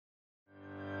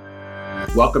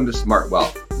Welcome to Smart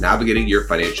Wealth, navigating your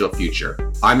financial future.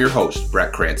 I'm your host,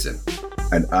 Brett Cranston.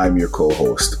 And I'm your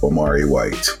co-host, Omari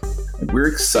White. And we're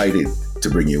excited to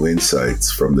bring you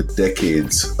insights from the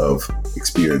decades of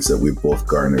experience that we've both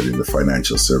garnered in the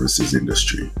financial services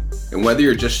industry. And whether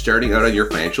you're just starting out on your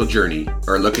financial journey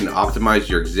or looking to optimize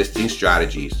your existing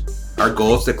strategies, our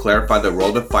goal is to clarify the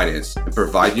world of finance and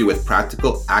provide you with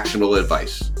practical, actionable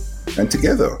advice. And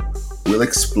together, we'll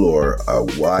explore a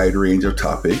wide range of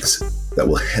topics that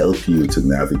will help you to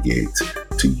navigate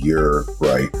to your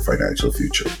bright financial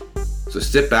future. So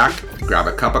sit back, grab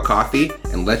a cup of coffee,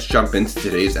 and let's jump into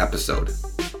today's episode.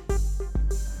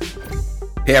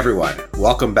 Hey everyone,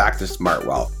 welcome back to Smart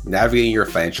Wealth, navigating your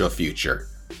financial future.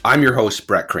 I'm your host,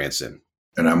 Brett Cranston.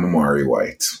 And I'm Omari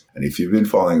White. And if you've been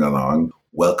following along,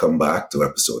 welcome back to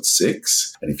episode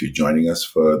 6. And if you're joining us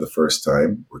for the first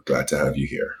time, we're glad to have you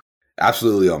here.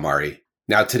 Absolutely, Omari.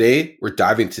 Now today, we're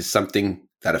diving into something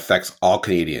that affects all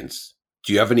Canadians.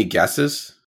 Do you have any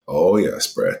guesses? Oh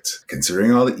yes, Brett.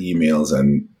 Considering all the emails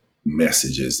and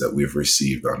messages that we've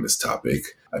received on this topic,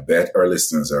 I bet our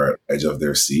listeners are at the edge of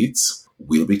their seats.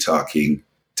 We'll be talking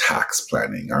tax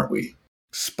planning, aren't we?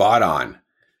 Spot on.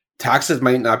 Taxes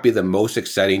might not be the most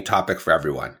exciting topic for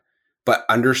everyone, but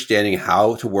understanding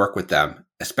how to work with them,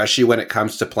 especially when it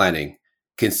comes to planning,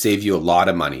 can save you a lot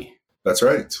of money. That's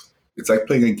right. It's like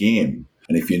playing a game.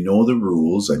 And if you know the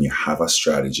rules and you have a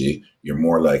strategy, you're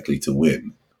more likely to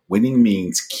win. Winning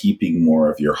means keeping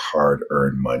more of your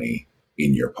hard-earned money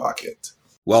in your pocket.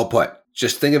 Well put.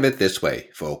 Just think of it this way,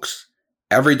 folks.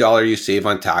 Every dollar you save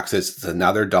on taxes is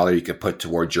another dollar you can put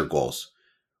towards your goals.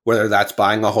 Whether that's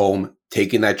buying a home,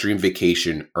 taking that dream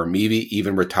vacation, or maybe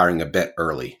even retiring a bit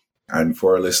early. And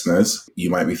for our listeners, you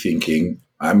might be thinking,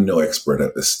 I'm no expert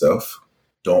at this stuff.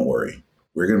 Don't worry.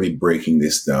 We're going to be breaking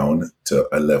this down to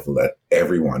a level that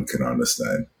everyone can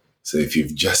understand. So if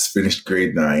you've just finished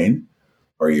grade 9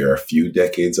 or you're a few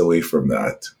decades away from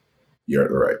that, you're at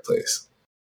the right place.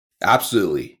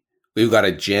 Absolutely. We've got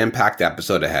a jam-packed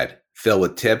episode ahead, filled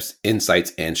with tips,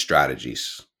 insights, and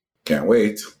strategies. Can't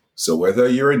wait. So whether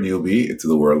you're a newbie into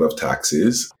the world of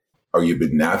taxes or you've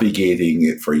been navigating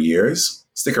it for years,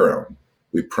 stick around.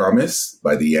 We promise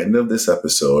by the end of this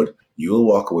episode, you will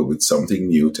walk away with something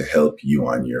new to help you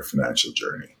on your financial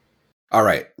journey. All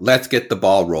right, let's get the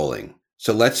ball rolling.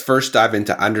 So let's first dive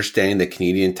into understanding the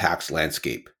Canadian tax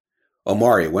landscape.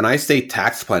 Omari, when I say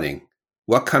tax planning,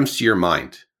 what comes to your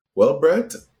mind? Well,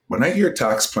 Brett, when I hear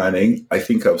tax planning, I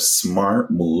think of smart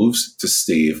moves to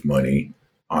save money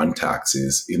on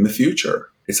taxes in the future.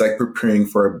 It's like preparing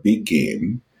for a big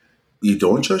game. You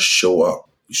don't just show up.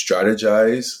 You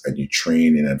strategize and you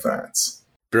train in advance.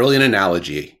 Brilliant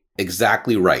analogy.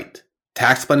 Exactly right.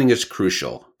 Tax planning is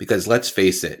crucial because let's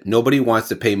face it, nobody wants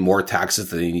to pay more taxes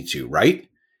than they need to, right?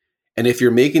 And if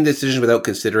you're making decisions without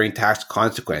considering tax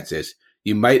consequences,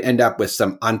 you might end up with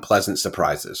some unpleasant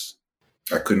surprises.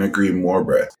 I couldn't agree more,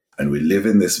 Brett. And we live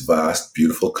in this vast,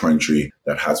 beautiful country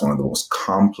that has one of the most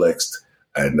complex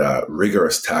and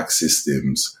rigorous tax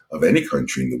systems of any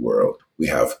country in the world. We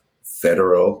have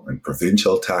federal and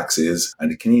provincial taxes, and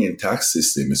the Canadian tax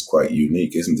system is quite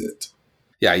unique, isn't it?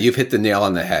 Yeah, you've hit the nail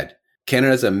on the head.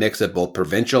 Canada is a mix of both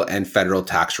provincial and federal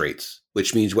tax rates,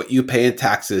 which means what you pay in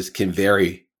taxes can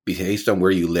vary based on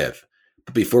where you live.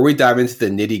 But before we dive into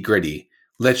the nitty gritty,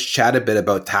 let's chat a bit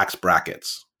about tax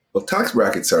brackets. Well, tax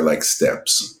brackets are like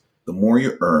steps. The more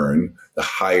you earn, the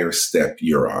higher step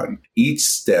you're on. Each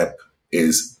step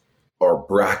or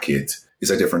bracket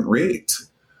is a different rate.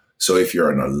 So if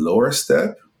you're on a lower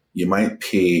step, you might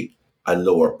pay a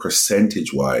lower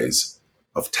percentage-wise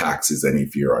of taxes than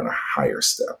if you're on a higher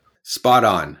step. Spot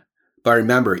on. But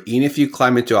remember, even if you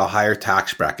climb into a higher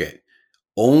tax bracket,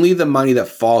 only the money that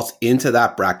falls into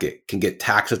that bracket can get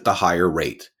taxed at the higher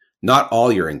rate, not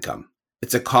all your income.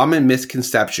 It's a common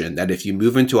misconception that if you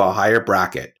move into a higher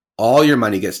bracket, all your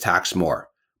money gets taxed more.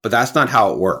 But that's not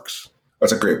how it works.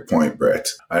 That's a great point, Brett.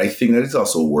 I think that it's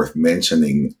also worth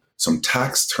mentioning some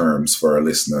tax terms for our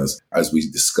listeners as we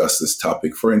discuss this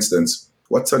topic. For instance,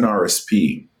 what's an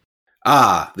RSP?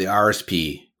 The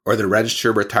RSP, or the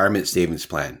Registered Retirement Savings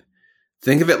Plan.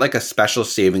 Think of it like a special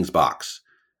savings box.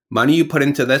 Money you put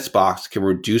into this box can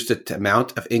reduce the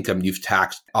amount of income you've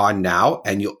taxed on now,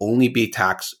 and you'll only be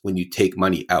taxed when you take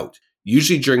money out,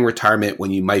 usually during retirement when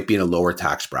you might be in a lower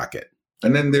tax bracket.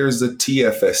 And then there's the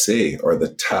TFSA, or the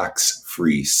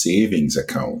Tax-Free Savings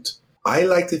Account. I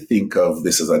like to think of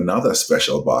this as another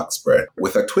special box, Brett,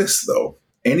 with a twist though.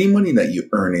 Any money that you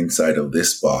earn inside of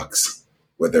this box,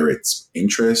 whether it's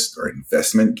interest or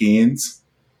investment gains,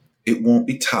 it won't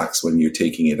be taxed when you're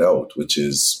taking it out, which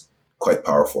is quite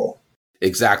powerful.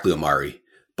 Exactly, Omari.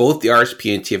 Both the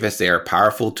RSP and TFSA are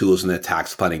powerful tools in the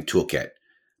tax planning toolkit,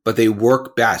 but they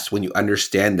work best when you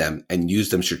understand them and use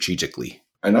them strategically.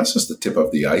 And that's just the tip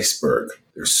of the iceberg.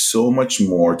 There's so much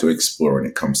more to explore when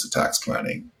it comes to tax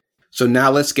planning. So now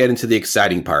let's get into the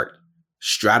exciting part,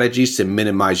 strategies to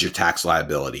minimize your tax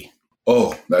liability.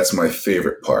 Oh, that's my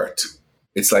favorite part.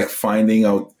 It's like finding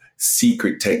out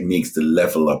secret techniques to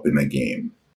level up in a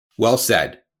game. Well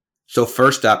said. So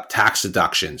first up, tax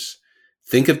deductions.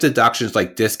 Think of deductions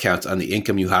like discounts on the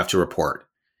income you have to report.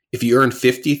 If you earn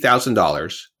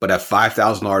 $50,000 but have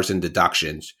 $5,000 in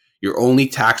deductions, you're only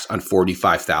taxed on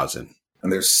 $45,000.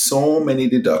 And there's so many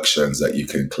deductions that you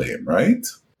can claim, right?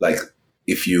 Like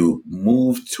if you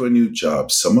move to a new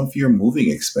job, some of your moving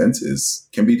expenses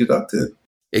can be deducted.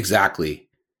 Exactly.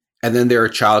 And then there are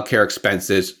childcare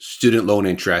expenses, student loan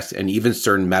interest, and even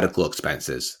certain medical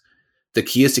expenses. The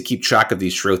key is to keep track of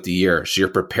these throughout the year so you're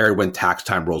prepared when tax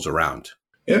time rolls around.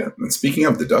 Yeah, and speaking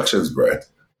of deductions, Brett,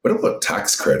 what about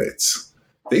tax credits?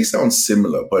 They sound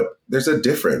similar, but there's a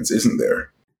difference, isn't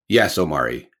there? Yes,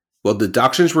 Omari. While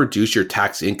deductions reduce your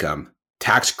tax income,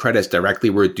 tax credits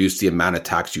directly reduce the amount of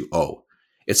tax you owe.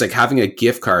 It's like having a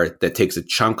gift card that takes a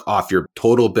chunk off your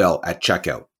total bill at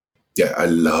checkout. Yeah, I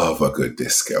love a good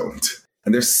discount.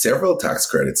 And there's several tax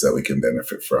credits that we can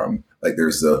benefit from. Like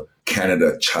there's the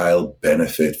Canada Child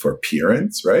Benefit for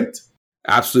Parents, right?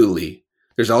 Absolutely.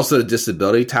 There's also the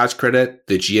disability tax credit,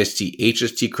 the GST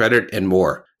HST credit, and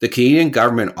more. The Canadian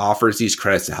government offers these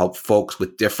credits to help folks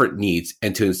with different needs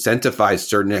and to incentivize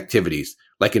certain activities,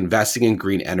 like investing in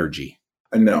green energy.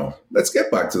 And now, let's get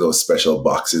back to those special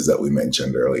boxes that we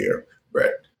mentioned earlier,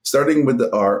 Brett. Starting with the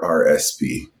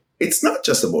RRSP. It's not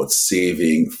just about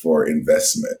saving for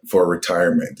investment, for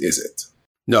retirement, is it?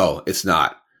 No, it's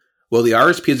not. Well, the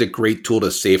RSP is a great tool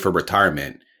to save for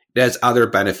retirement. It has other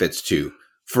benefits too.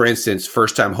 For instance,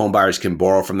 first-time homebuyers can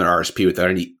borrow from their RSP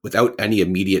without any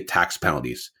immediate tax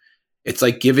penalties. It's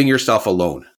like giving yourself a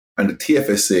loan. And the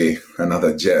TFSA,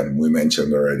 another gem we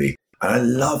mentioned already. And I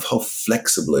love how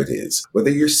flexible it is. Whether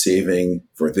you're saving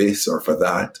for this or for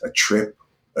that, a trip,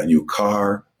 a new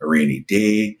car, a rainy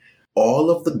day,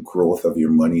 all of the growth of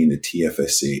your money in the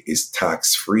TFSA is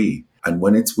tax-free. And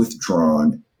when it's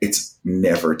withdrawn, it's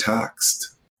never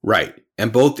taxed. Right.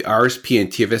 And both the RSP and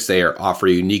TFSA offer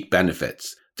unique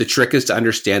benefits. The trick is to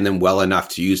understand them well enough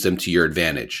to use them to your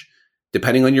advantage.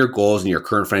 Depending on your goals and your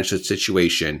current financial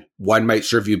situation, one might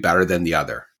serve you better than the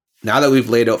other. Now that we've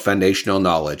laid out foundational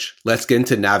knowledge, let's get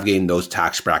into navigating those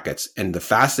tax brackets and the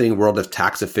fascinating world of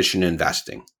tax-efficient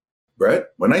investing. Brett,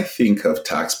 when I think of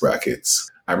tax brackets,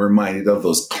 I'm reminded of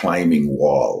those climbing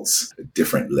walls at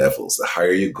different levels. The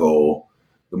higher you go,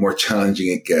 the more challenging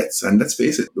it gets. And let's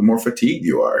face it, the more fatigued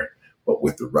you are. But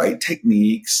with the right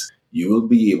techniques, you will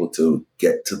be able to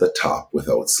get to the top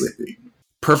without slipping.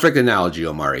 Perfect analogy,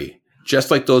 Omari. Just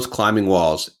like those climbing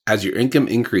walls, as your income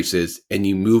increases and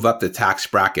you move up the tax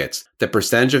brackets, the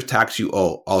percentage of tax you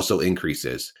owe also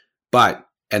increases. But,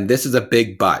 and this is a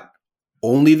big but,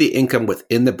 only the income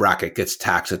within the bracket gets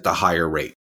taxed at the higher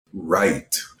rate.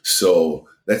 Right. So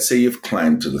let's say you've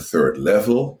climbed to the third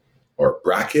level or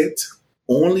bracket.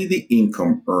 Only the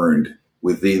income earned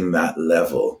within that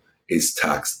level is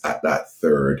taxed at that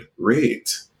third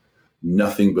rate.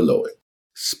 Nothing below it.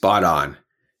 Spot on.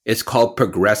 It's called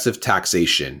progressive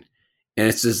taxation, and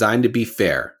it's designed to be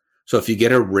fair. So if you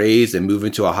get a raise and move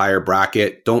into a higher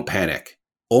bracket, don't panic.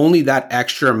 Only that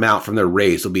extra amount from the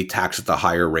raise will be taxed at the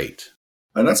higher rate.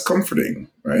 And that's comforting,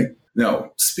 right?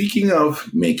 Now, speaking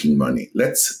of making money,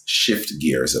 let's shift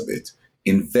gears a bit.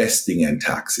 Investing and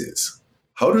taxes.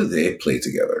 How do they play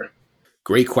together?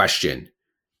 Great question.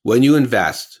 When you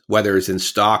invest, whether it's in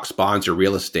stocks, bonds, or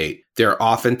real estate, there are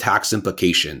often tax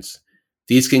implications.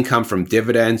 These can come from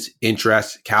dividends,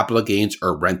 interest, capital gains,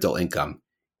 or rental income.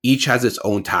 Each has its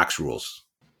own tax rules.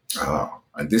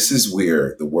 And this is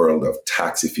where the world of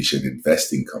tax-efficient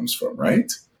investing comes from,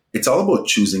 right? It's all about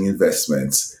choosing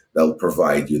investments that will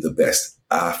provide you the best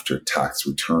after-tax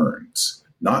returns,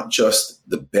 not just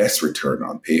the best return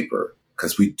on paper,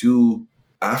 because we do,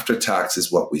 after tax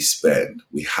is what we spend.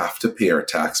 We have to pay our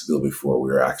tax bill before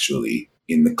we're actually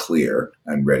in the clear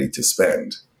and ready to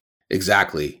spend.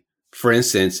 Exactly. For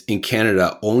instance, in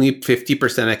Canada, only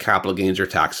 50% of capital gains are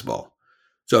taxable.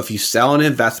 So if you sell an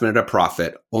investment at a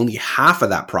profit, only half of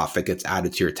that profit gets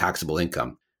added to your taxable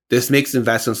income. This makes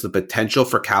investments with the potential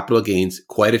for capital gains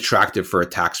quite attractive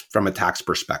from a tax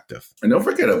perspective. And don't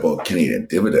forget about Canadian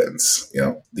dividends.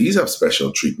 These have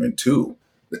special treatment too.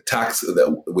 With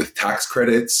tax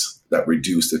credits that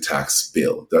reduce the tax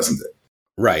bill, doesn't it?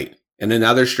 Right. And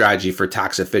another strategy for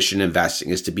tax-efficient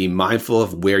investing is to be mindful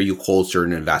of where you hold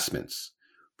certain investments.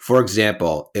 For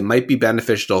example, it might be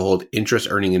beneficial to hold interest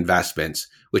earning investments,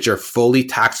 which are fully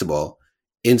taxable,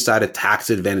 inside a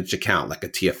tax advantage account like a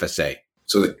TFSA.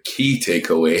 So the key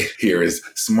takeaway here is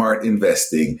smart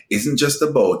investing isn't just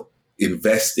about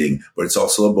investing, but it's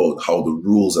also about how the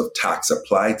rules of tax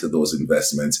apply to those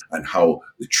investments and how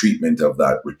the treatment of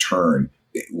that return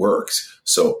it works.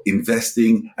 So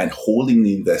investing and holding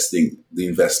the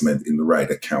investment in the right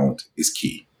account is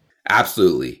key.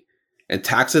 Absolutely. And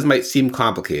taxes might seem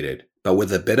complicated, but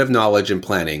with a bit of knowledge and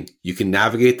planning, you can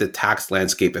navigate the tax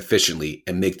landscape efficiently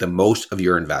and make the most of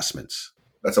your investments.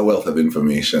 That's a wealth of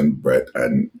information, Brett,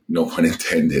 and no pun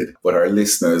intended. But our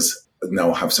listeners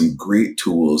now have some great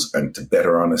tools and to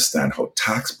better understand how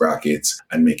tax brackets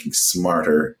and making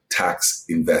smarter tax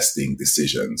investing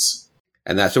decisions.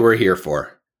 And that's what we're here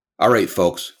for. All right,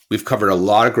 folks, we've covered a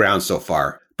lot of ground so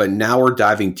far, but now we're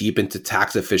diving deep into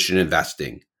tax efficient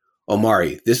investing.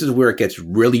 Omari, this is where it gets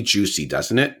really juicy,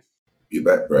 doesn't it? You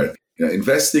bet, Brett.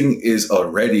 Investing is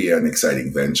already an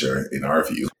exciting venture in our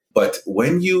view. But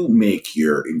when you make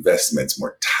your investments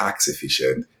more tax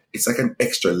efficient, it's like an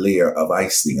extra layer of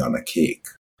icing on a cake.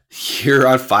 You're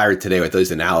on fire today with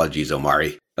those analogies,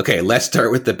 Omari. Okay, let's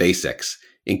start with the basics.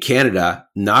 In Canada,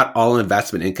 not all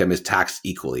investment income is taxed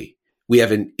equally. We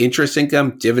have an interest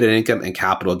income, dividend income, and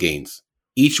capital gains.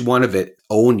 Each one of it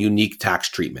own unique tax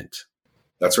treatment.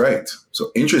 That's right.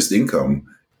 So interest income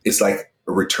is like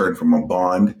a return from a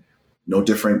bond, no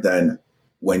different than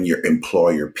when your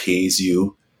employer pays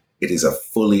you. It is a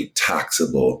fully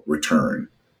taxable return.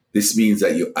 This means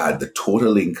that you add the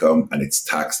total income and it's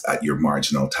taxed at your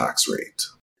marginal tax rate.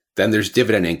 Then there's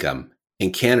dividend income.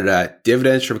 In Canada,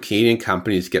 dividends from Canadian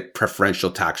companies get preferential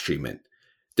tax treatment.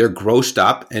 They're grossed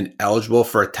up and eligible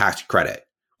for a tax credit,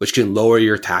 which can lower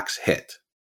your tax hit.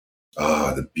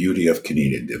 The beauty of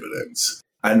Canadian dividends.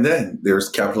 And then there's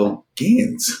capital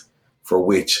gains, for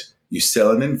which you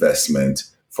sell an investment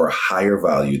for a higher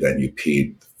value than you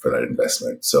paid for that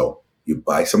investment. So you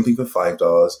buy something for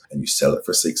 $5 and you sell it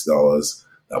for $6.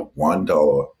 That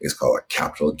 $1 is called a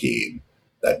capital gain,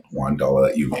 that $1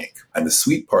 that you make. And the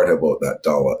sweet part about that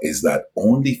dollar is that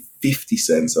only 50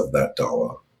 cents of that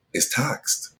dollar is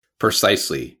taxed.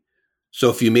 Precisely.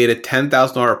 So if you made a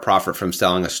 $10,000 profit from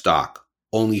selling a stock,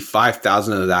 only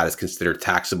 $5,000 of that is considered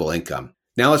taxable income.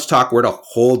 Now let's talk where to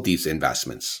hold these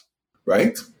investments.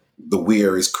 Right? The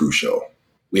where is crucial.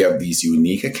 We have these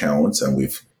unique accounts, and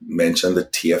we've mentioned the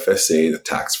TFSA, the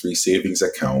tax-free savings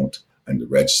account, and the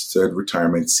registered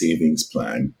retirement savings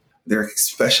plan. They're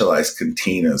specialized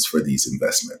containers for these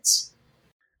investments.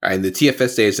 And the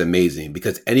TFSA is amazing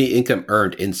because any income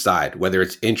earned inside, whether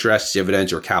it's interest,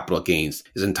 dividends, or capital gains,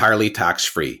 is entirely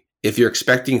tax-free. If you're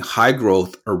expecting high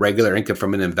growth or regular income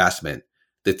from an investment,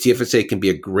 the TFSA can be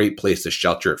a great place to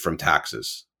shelter it from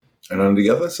taxes. And on the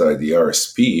other side, the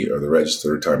RSP, or the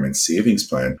Registered Retirement Savings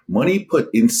Plan, money put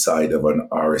inside of an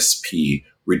RSP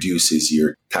reduces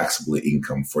your taxable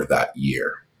income for that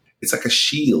year. It's like a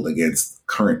shield against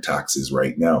current taxes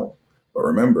right now. But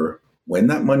remember, when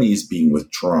that money is being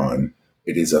withdrawn,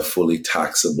 it is fully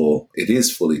taxable.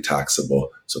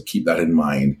 So keep that in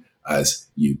mind as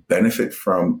you benefit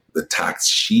from the tax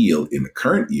shield in the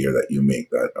current year that you make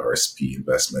that RSP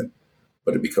investment,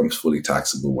 but it becomes fully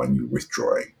taxable when you're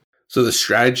withdrawing. So the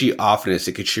strategy often is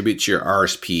to contribute to your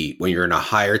RSP when you're in a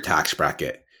higher tax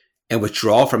bracket and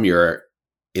withdraw from your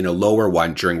in a lower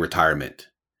one during retirement.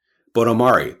 But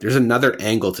Omari, there's another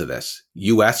angle to this,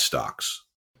 US stocks.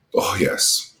 Oh,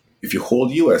 yes. If you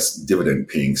hold US dividend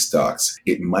paying stocks,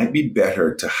 it might be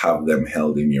better to have them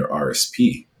held in your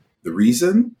RSP. The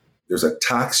reason? There's a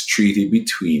tax treaty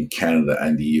between Canada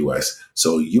and the US.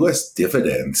 So US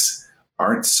dividends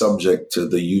aren't subject to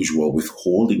the usual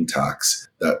withholding tax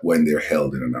that when they're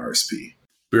held in an RSP.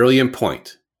 Brilliant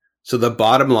point. So the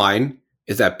bottom line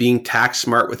is that being tax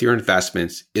smart with your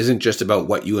investments isn't just about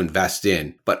what you invest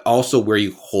in, but also where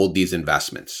you hold these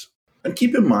investments. And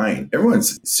keep in mind,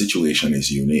 everyone's situation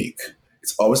is unique.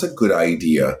 It's always a good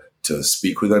idea to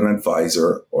speak with an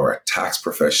advisor or a tax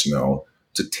professional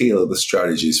to tailor the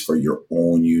strategies for your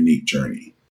own unique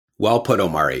journey. Well put,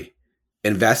 Omari.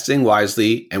 Investing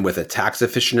wisely and with a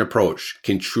tax-efficient approach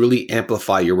can truly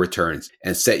amplify your returns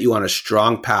and set you on a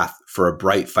strong path for a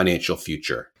bright financial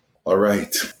future. All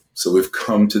right. So we've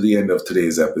come to the end of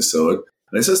today's episode.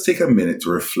 Let's just take a minute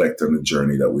to reflect on the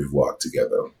journey that we've walked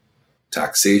together.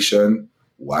 Taxation,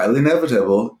 while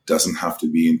inevitable, doesn't have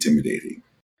to be intimidating.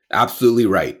 Absolutely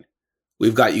right.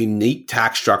 We've got unique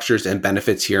tax structures and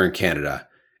benefits here in Canada,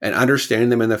 and understanding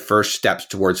them are the first steps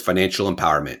towards financial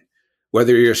empowerment.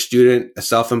 Whether you're a student, a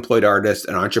self-employed artist,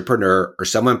 an entrepreneur, or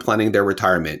someone planning their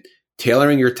retirement,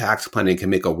 tailoring your tax planning can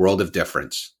make a world of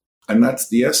difference. And that's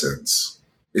the essence,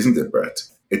 isn't it, Brett?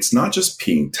 It's not just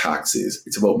paying taxes.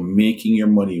 It's about making your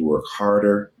money work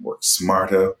harder, work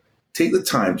smarter. Take the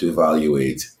time to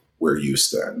evaluate where you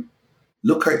stand.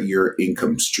 Look at your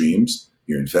income streams,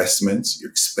 your investments, your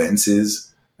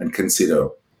expenses, and consider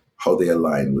how they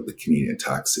align with the Canadian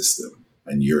tax system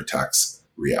and your tax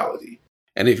reality.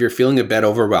 And if you're feeling a bit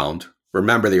overwhelmed,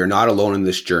 remember that you're not alone in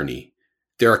this journey.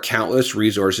 There are countless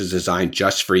resources designed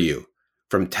just for you,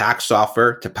 from tax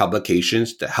software to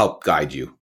publications to help guide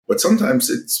you. But sometimes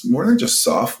it's more than just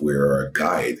software or a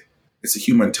guide. It's a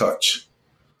human touch.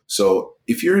 So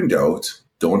if you're in doubt,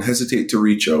 don't hesitate to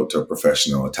reach out to a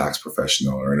professional, a tax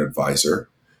professional or an advisor,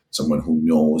 someone who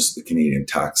knows the Canadian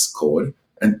tax code,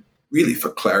 and really for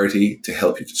clarity to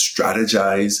help you to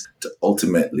strategize, to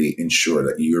ultimately ensure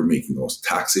that you're making those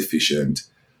tax efficient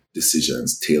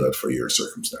decisions tailored for your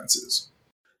circumstances.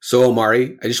 So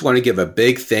Omari, I just want to give a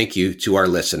big thank you to our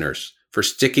listeners for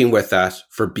sticking with us,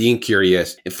 for being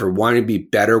curious, and for wanting to be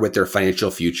better with their financial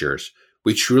futures.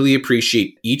 We truly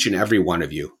appreciate each and every one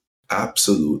of you.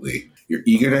 Absolutely. Your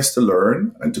eagerness to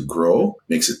learn and to grow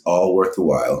makes it all worth the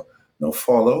while. Now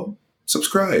follow,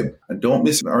 subscribe, and don't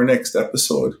miss our next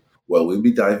episode. Well, we'll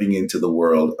be diving into the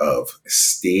world of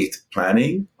estate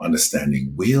planning,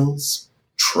 understanding wills,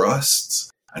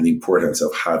 trusts, and the importance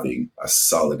of having a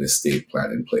solid estate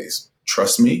plan in place.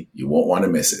 Trust me, you won't want to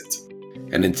miss it.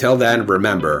 And until then,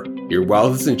 remember, your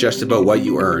wealth isn't just about what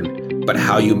you earn, but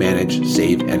how you manage,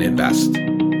 save, and invest.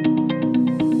 And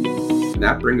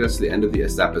that brings us to the end of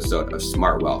this episode of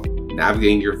Smart Wealth,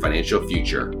 Navigating Your Financial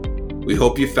Future. We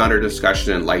hope you found our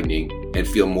discussion enlightening and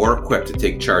feel more equipped to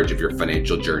take charge of your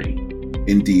financial journey.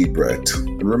 Indeed, Brett.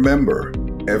 And remember,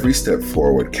 every step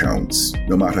forward counts,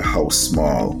 no matter how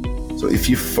small. So if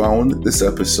you found this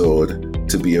episode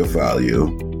to be of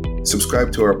value,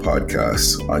 subscribe to our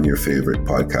podcast on your favorite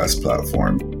podcast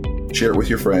platform. Share it with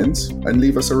your friends and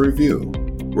leave us a review.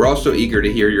 We're also eager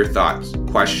to hear your thoughts,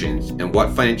 questions, and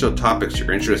what financial topics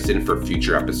you're interested in for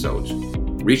future episodes.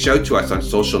 Reach out to us on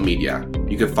social media.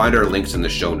 You can find our links in the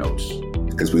show notes.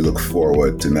 As we look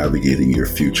forward to navigating your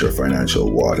future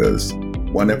financial waters,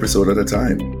 one episode at a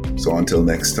time. So until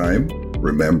next time,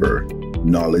 remember,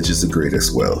 knowledge is the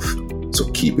greatest wealth. So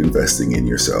keep investing in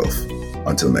yourself.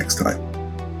 Until next time.